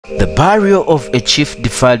The burial of a chief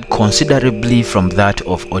differed considerably from that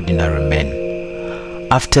of ordinary men.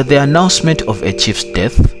 After the announcement of a chief's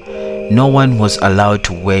death, no one was allowed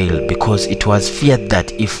to wail because it was feared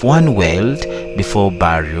that if one wailed before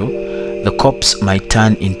burial, the corpse might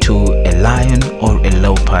turn into a lion or a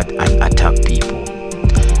leopard and attack people.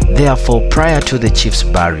 Therefore, prior to the chief's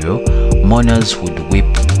burial, mourners would weep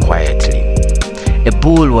quietly. A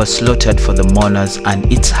bull was slaughtered for the mourners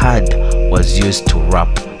and its hide was used to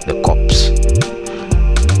wrap the corpse.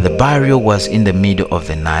 The burial was in the middle of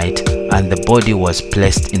the night and the body was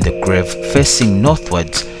placed in the grave facing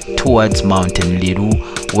northwards towards Mountain Liru,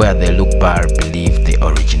 where the Lugbara believed they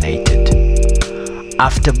originated.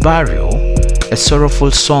 After burial, a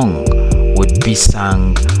sorrowful song would be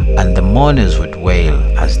sung and the mourners would wail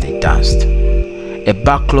as they danced. A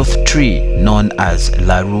backcloth tree known as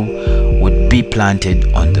Laru would be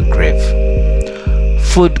planted on the grave.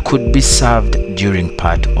 Food could be served during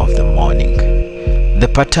part of the mourning. The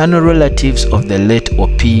paternal relatives of the late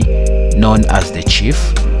Opi, known as the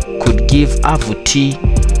chief, could give avuti,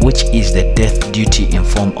 which is the death duty in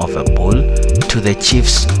form of a bull, to the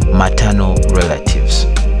chief's maternal relatives.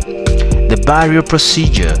 The burial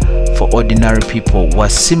procedure for ordinary people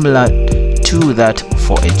was similar to that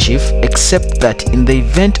for a chief, except that in the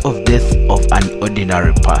event of death of an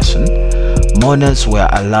ordinary person, mourners were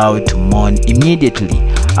allowed to mourn immediately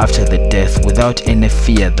after the death without any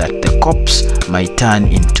fear that the corpse might turn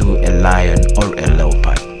into a lion or a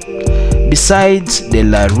leopard. Besides, the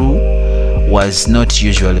laru was not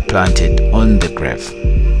usually planted on the grave.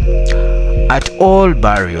 At all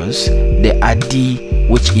burials, the adi,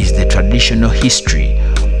 which is the traditional history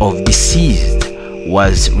of deceased,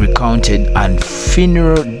 was recounted and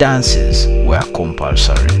funeral dances were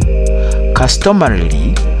compulsory.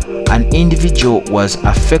 Customarily, an individual was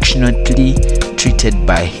affectionately treated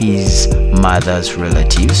by his mother's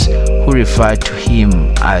relatives, who referred to him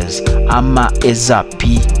as Ama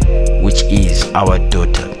Ezapi, which is our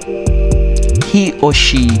daughter. He or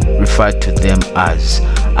she referred to them as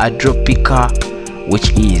Adropika,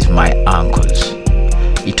 which is my uncles.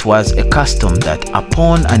 It was a custom that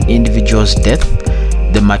upon an individual's death,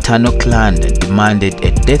 the maternal clan demanded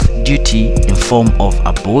a death duty in form of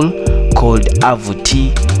a bull called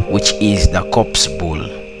avuti, which is the corpse bull.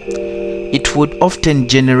 It would often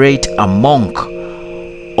generate a monk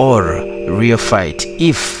or real fight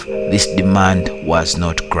if this demand was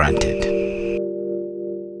not granted.